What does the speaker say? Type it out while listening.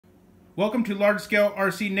Welcome to Large Scale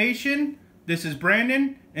RC Nation. This is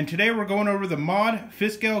Brandon, and today we're going over the Mod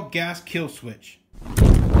Fisker gas kill switch.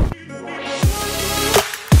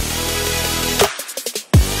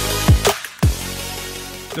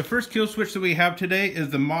 The first kill switch that we have today is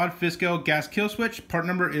the Mod Fisker gas kill switch. Part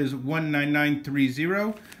number is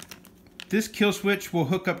 19930. This kill switch will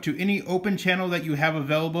hook up to any open channel that you have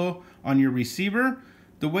available on your receiver.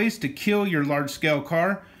 The ways to kill your large scale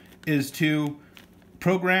car is to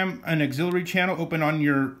program an auxiliary channel open on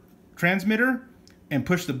your transmitter and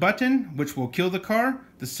push the button, which will kill the car.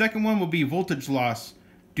 The second one will be voltage loss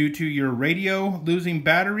due to your radio losing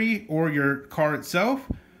battery or your car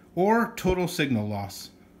itself, or total signal loss.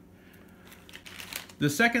 The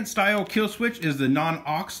second style kill switch is the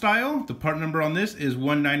non-aux style. The part number on this is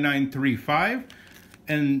 19935.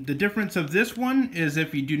 And the difference of this one is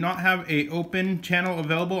if you do not have an open channel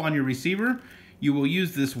available on your receiver, you will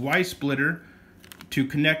use this Y splitter to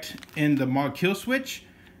connect in the mod kill switch.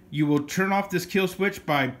 You will turn off this kill switch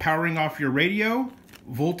by powering off your radio,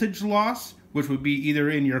 voltage loss, which would be either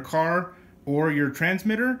in your car or your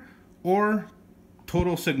transmitter, or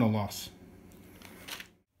total signal loss.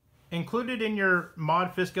 Included in your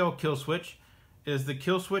Mod Fisker kill switch is the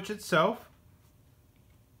kill switch itself,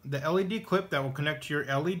 the LED clip that will connect to your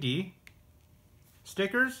LED,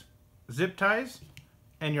 stickers, zip ties,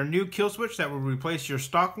 and your new kill switch that will replace your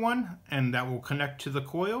stock one and that will connect to the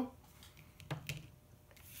coil,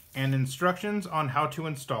 and instructions on how to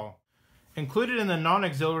install. Included in the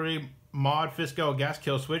non-auxiliary Mod Fisker gas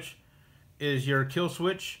kill switch is your kill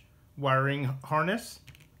switch wiring harness,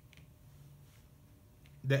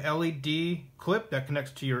 the LED clip that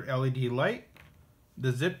connects to your LED light,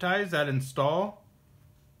 the zip ties that install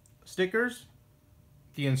stickers,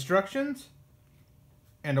 the instructions,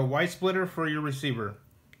 and a Y splitter for your receiver.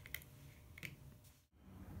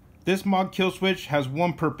 This mod kill switch has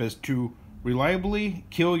one purpose: to reliably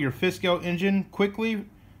kill your Fisker engine quickly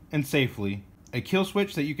and safely. A kill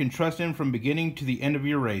switch that you can trust in from beginning to the end of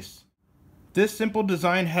your race. This simple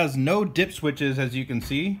design has no dip switches, as you can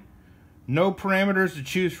see. No parameters to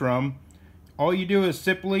choose from. All you do is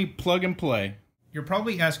simply plug and play. You're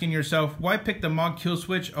probably asking yourself, why pick the mod kill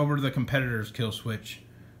switch over the competitor's kill switch?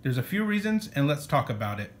 There's a few reasons, and let's talk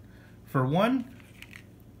about it. For one,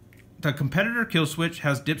 the competitor kill switch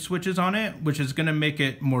has dip switches on it, which is going to make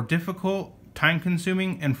it more difficult, time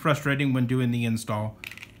consuming, and frustrating when doing the install,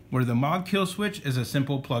 where the mod kill switch is a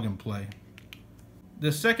simple plug and play.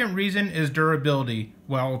 The second reason is durability.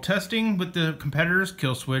 While testing with the competitor's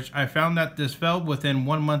kill switch, I found that this failed within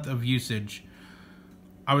 1 month of usage.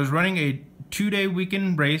 I was running a 2-day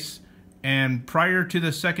weekend race, and prior to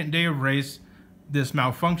the second day of race, this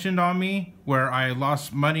malfunctioned on me, where I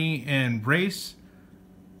lost money in race,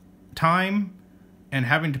 time, and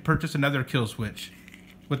having to purchase another kill switch.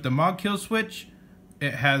 With the mod kill switch,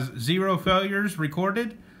 it has 0 failures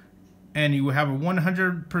recorded, and you have a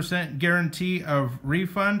 100% guarantee of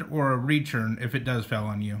refund or a return if it does fail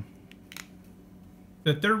on you.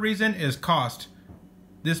 The third reason is cost.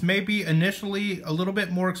 This may be initially a little bit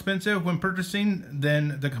more expensive when purchasing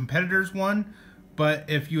than the competitor's one, but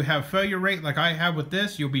if you have failure rate like I have with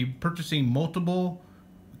this, you'll be purchasing multiple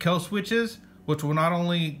kill switches, which will not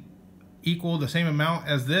only equal the same amount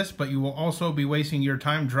as this, but you will also be wasting your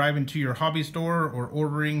time driving to your hobby store or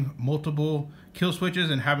ordering multiple kill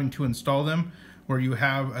switches and having to install them, where you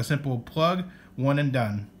have a simple plug, one and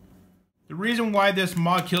done. The reason why this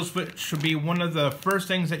mod kill switch should be one of the first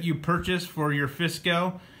things that you purchase for your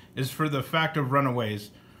Fisker is for the fact of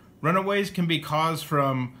runaways. Runaways can be caused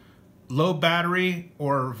from low battery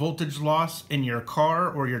or voltage loss in your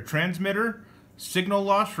car or your transmitter, signal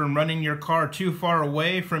loss from running your car too far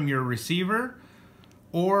away from your receiver,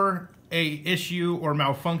 or a issue or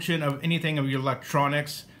malfunction of anything of your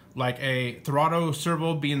electronics, like a throttle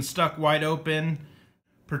servo being stuck wide open.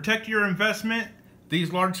 Protect your investment.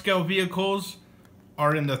 These large-scale vehicles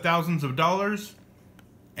are in the thousands of dollars,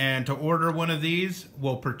 and to order one of these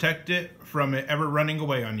will protect it from it ever running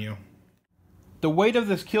away on you. The weight of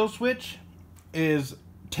this kill switch is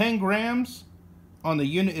 10 grams on the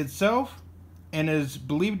unit itself, and is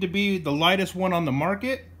believed to be the lightest one on the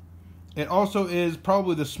market. It also is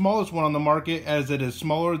probably the smallest one on the market, as it is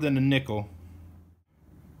smaller than a nickel.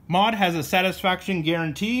 Mod has a satisfaction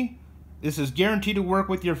guarantee. This is guaranteed to work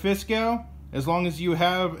with your Fisker as long as you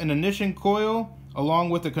have an ignition coil along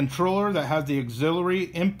with a controller that has the auxiliary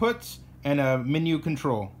inputs and a menu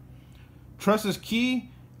control. Trust is key,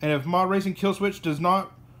 and if Mod Racing kill switch does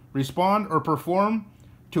not respond or perform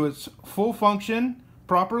to its full function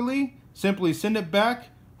properly, simply send it back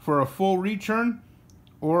for a full return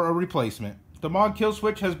or a replacement. The mod kill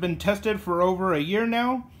switch has been tested for over a year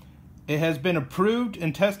now, It has been approved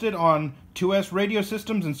and tested on 2S radio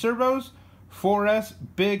systems and servos, 4S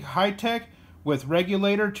big high-tech with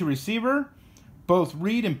regulator to receiver, both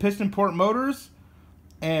reed and piston port motors,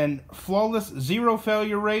 and flawless zero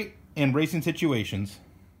failure rate in racing situations.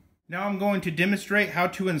 Now I'm going to demonstrate how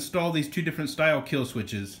to install these two different style kill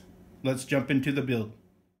switches. Let's jump into the build.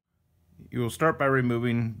 You will start by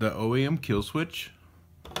removing the OEM kill switch.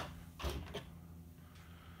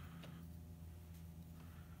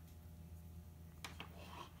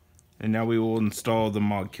 And now we will install the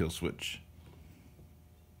mod kill switch.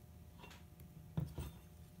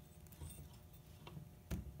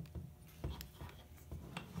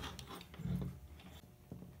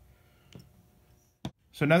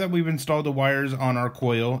 So now that we've installed the wires on our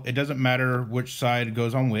coil, it doesn't matter which side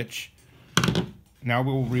goes on which. Now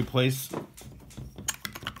we'll replace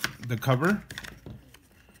the cover.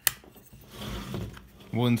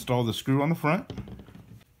 We'll install the screw on the front.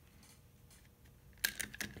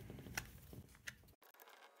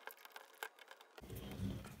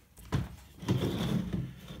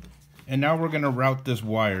 And now we're going to route this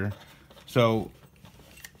wire. So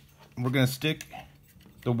we're going to stick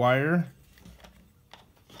the wire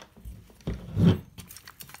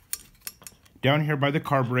down here by the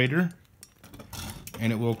carburetor,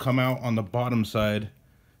 and it will come out on the bottom side,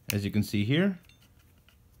 as you can see here.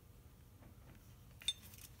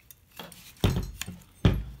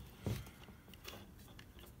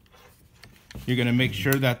 You're going to make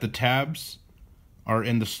sure that the tabs are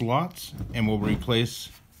in the slots, and we'll replace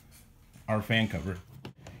our fan cover.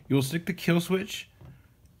 You'll stick the kill switch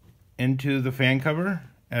into the fan cover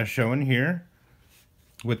as shown here,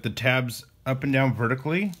 with the tabs up and down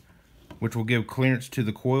vertically, which will give clearance to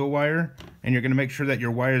the coil wire, and you're going to make sure that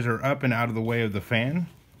your wires are up and out of the way of the fan.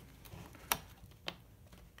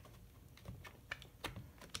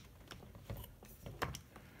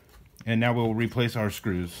 And now we'll replace our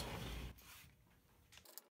screws.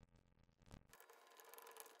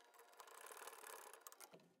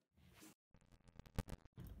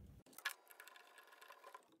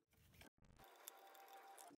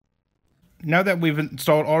 Now that we've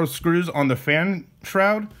installed all the screws on the fan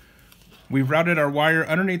shroud, we've routed our wire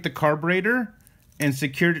underneath the carburetor and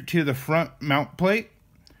secured it to the front mount plate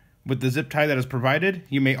with the zip tie that is provided.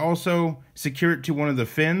 You may also secure it to one of the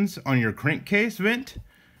fins on your crankcase vent.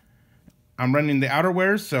 I'm running the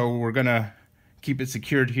outerwear, so we're gonna keep it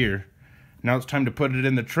secured here. Now it's time to put it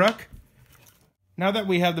in the truck. Now that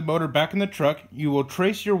we have the motor back in the truck, you will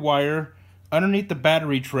trace your wire underneath the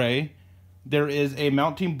battery tray. There is a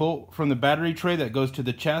mounting bolt from the battery tray that goes to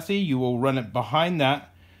the chassis. You will run it behind that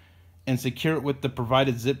and secure it with the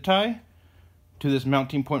provided zip tie to this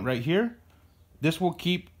mounting point right here. This will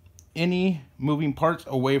keep any moving parts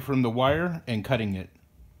away from the wire and cutting it.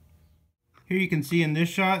 Here you can see in this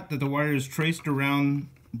shot that the wire is traced around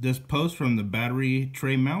this post from the battery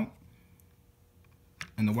tray mount,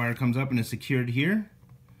 and the wire comes up and is secured here.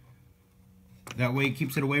 That way it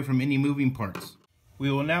keeps it away from any moving parts. We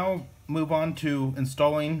will now move on to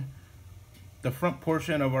installing the front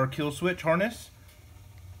portion of our kill switch harness.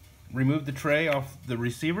 Remove the tray off the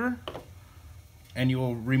receiver, and you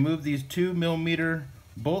will remove these 2mm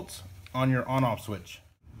bolts on your on-off switch.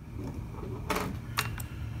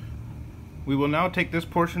 We will now take this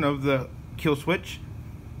portion of the kill switch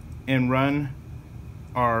and run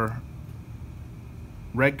our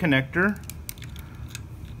red connector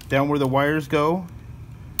down where the wires go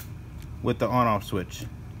with the on-off switch.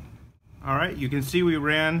 Alright, you can see we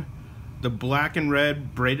ran the black and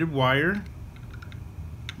red braided wire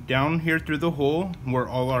down here through the hole where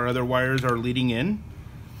all our other wires are leading in,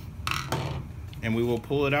 and we will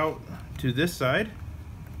pull it out to this side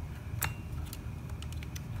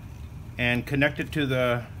and connect it to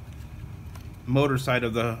the motor side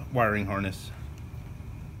of the wiring harness.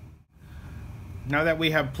 Now that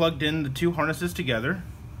we have plugged in the two harnesses together,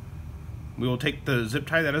 we will take the zip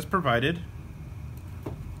tie that is provided,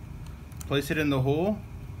 place it in the hole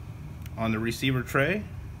on the receiver tray,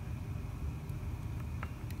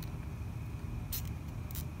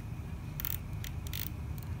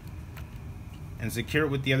 and secure it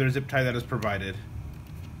with the other zip tie that is provided.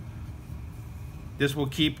 This will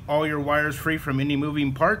keep all your wires free from any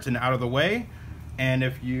moving parts and out of the way, and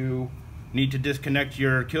if you need to disconnect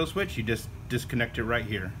your kill switch, you just disconnect it right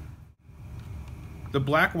here. The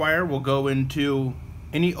black wire will go into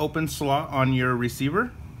any open slot on your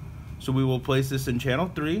receiver, so we will place this in channel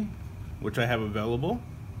 3, which I have available.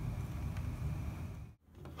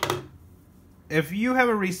 If you have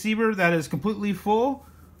a receiver that is completely full,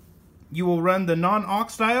 you will run the non-aux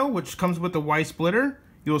style, which comes with the Y splitter.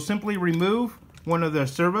 You will simply remove one of the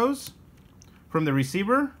servos from the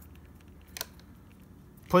receiver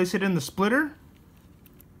place it in the splitter.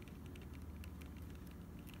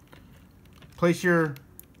 Place your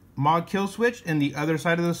mod kill switch in the other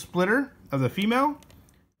side of the splitter of the female.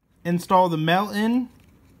 Install the male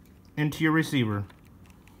into your receiver.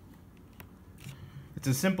 It's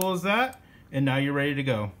as simple as that, and now you're ready to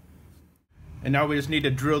go. And now we just need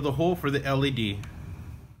to drill the hole for the LED.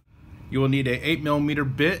 You will need a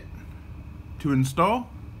 8mm bit to install,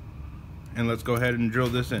 and let's go ahead and drill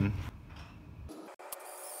this in.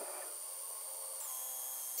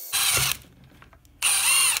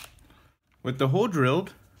 With the hole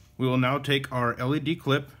drilled, we will now take our LED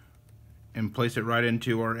clip and place it right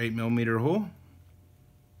into our 8mm hole.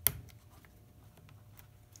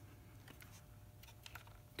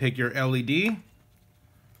 Take your LED,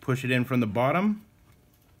 push it in from the bottom,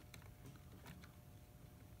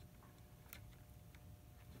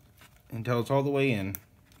 until it's all the way in.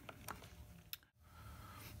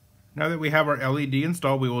 Now that we have our LED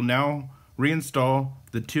installed, we will now reinstall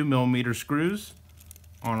the 2mm screws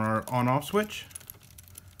on our on-off switch,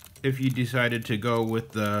 if you decided to go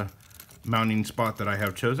with the mounting spot that I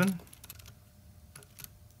have chosen.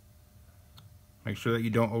 Make sure that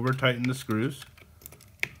you don't over tighten the screws.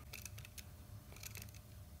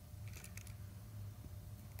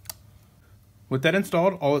 With that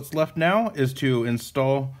installed, all that's left now is to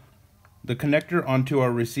install the connector onto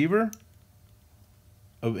our receiver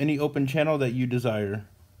of any open channel that you desire.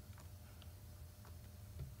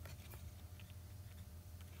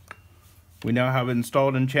 We now have it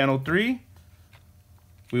installed in channel 3.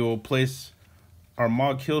 We will place our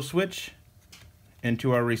mod kill switch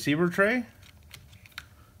into our receiver tray.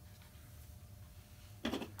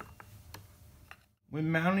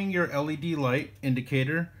 When mounting your LED light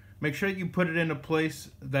indicator, make sure that you put it in a place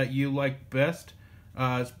that you like best.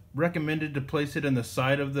 It's recommended to place it in the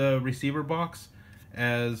side of the receiver box,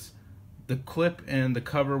 as the clip and the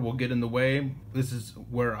cover will get in the way. This is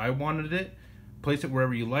where I wanted it. Place it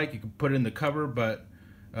wherever you like. You can put it in the cover, but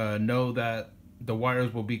know that the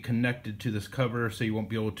wires will be connected to this cover, so you won't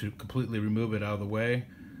be able to completely remove it out of the way.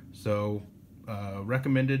 So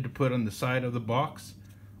recommended to put on the side of the box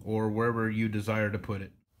or wherever you desire to put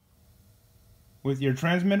it. With your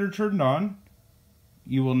transmitter turned on,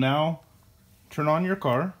 you will now turn on your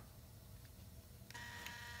car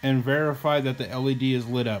and verify that the LED is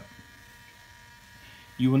lit up.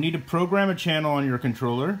 You will need to program a channel on your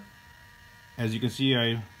controller. As you can see,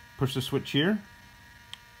 I push the switch here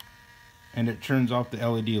and it turns off the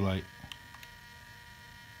LED light.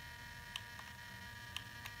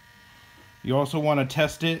 You also want to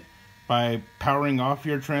test it by powering off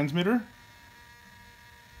your transmitter,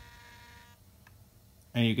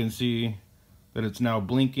 and you can see that it's now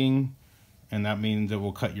blinking, and that means it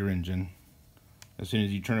will cut your engine. As soon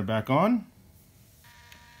as you turn it back on,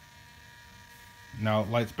 now it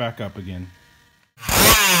lights back up again.